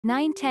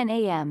9:10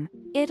 a.m.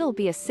 It'll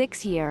be a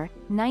 6-year,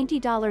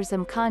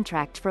 $90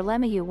 contract for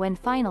LeMahieu when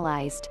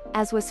finalized,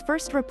 as was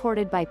first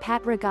reported by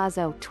Pat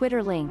Ragazzo,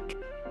 Twitter link.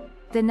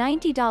 The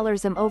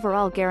 $90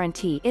 overall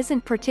guarantee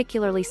isn't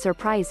particularly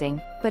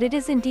surprising, but it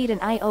is indeed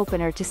an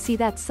eye-opener to see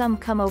that sum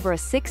come over a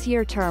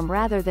 6-year term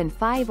rather than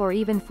 5 or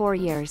even 4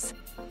 years.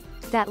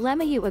 That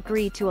LeMahieu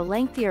agreed to a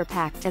lengthier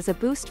pact as a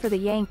boost for the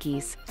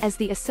Yankees, as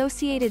the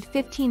associated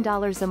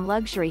 $15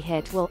 luxury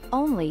hit will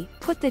only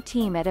put the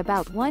team at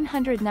about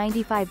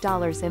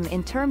 $195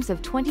 in terms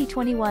of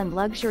 2021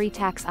 luxury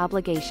tax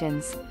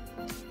obligations.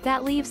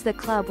 That leaves the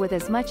club with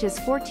as much as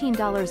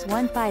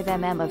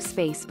 $14.15 of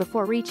space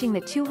before reaching the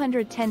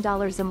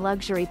 $210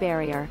 luxury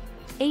barrier.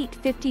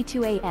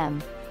 8:52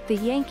 a.m. The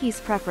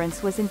Yankees'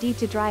 preference was indeed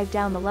to drive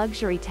down the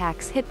luxury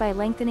tax hit by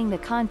lengthening the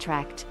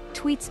contract,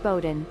 tweets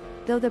Bowden,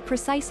 though the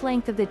precise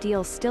length of the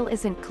deal still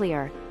isn't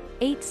clear.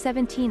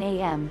 8:17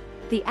 a.m.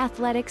 The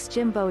Athletic's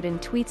Jim Bowden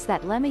tweets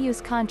that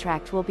LeMahieu's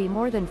contract will be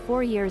more than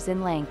 4 years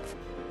in length.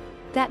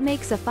 That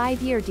makes a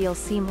 5-year deal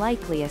seem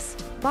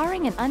likeliest,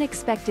 barring an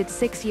unexpected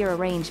 6-year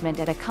arrangement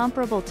at a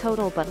comparable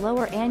total but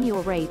lower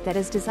annual rate that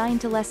is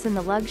designed to lessen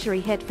the luxury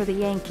hit for the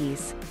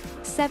Yankees.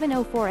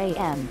 7:04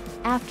 a.m.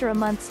 After a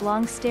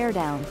months-long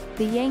stare-down,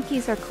 the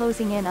Yankees are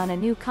closing in on a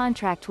new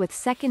contract with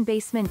second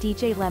baseman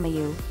DJ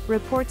LeMahieu,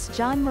 reports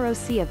John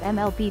Morosi of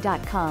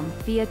MLB.com,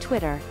 via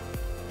Twitter.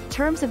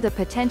 Terms of the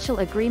potential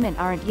agreement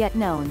aren't yet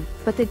known,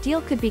 but the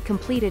deal could be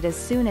completed as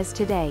soon as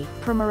today,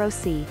 per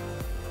Morosi.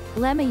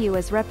 LeMahieu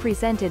is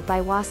represented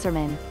by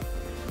Wasserman.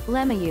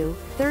 LeMahieu,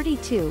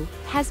 32,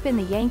 has been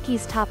the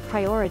Yankees' top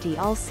priority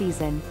all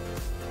season.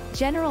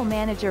 General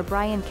manager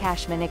Brian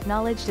Cashman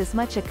acknowledged as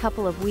much a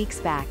couple of weeks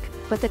back,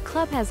 but the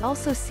club has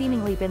also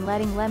seemingly been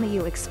letting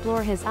LeMahieu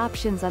explore his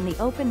options on the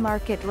open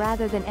market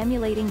rather than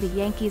emulating the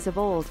Yankees of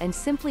old and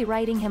simply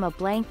writing him a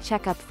blank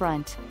check up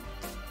front.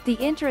 The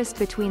interest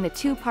between the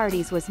two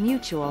parties was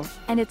mutual,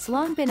 and it's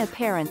long been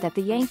apparent that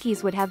the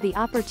Yankees would have the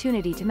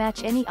opportunity to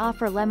match any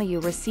offer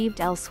LeMahieu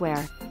received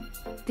elsewhere.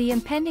 The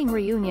impending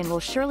reunion will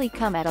surely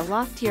come at a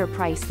loftier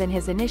price than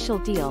his initial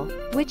deal,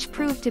 which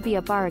proved to be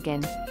a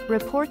bargain.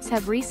 Reports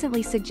have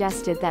recently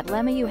suggested that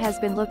LeMahieu has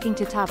been looking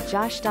to top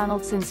Josh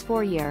Donaldson's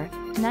 4-year,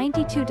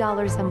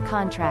 $92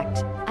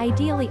 contract,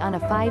 ideally on a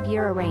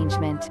 5-year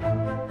arrangement.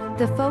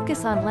 The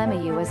focus on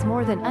LeMahieu is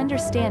more than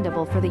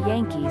understandable for the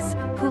Yankees,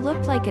 who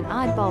looked like an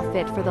oddball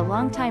fit for the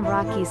longtime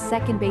Rockies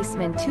second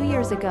baseman 2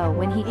 years ago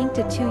when he inked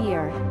a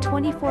 2-year,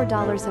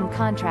 $24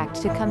 contract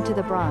to come to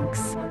the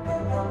Bronx.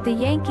 The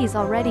Yankees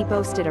already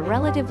boasted a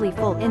relatively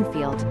full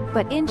infield,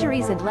 but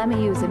injuries and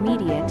LeMahieu's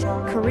immediate,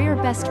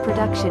 career-best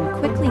production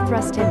quickly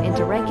thrust him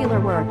into regular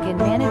work in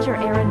manager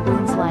Aaron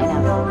Boone's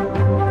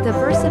lineup. The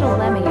versatile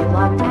LeMahieu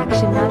logged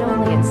action not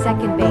only at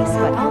second base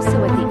but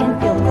also at the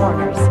infield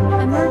corners,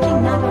 emerging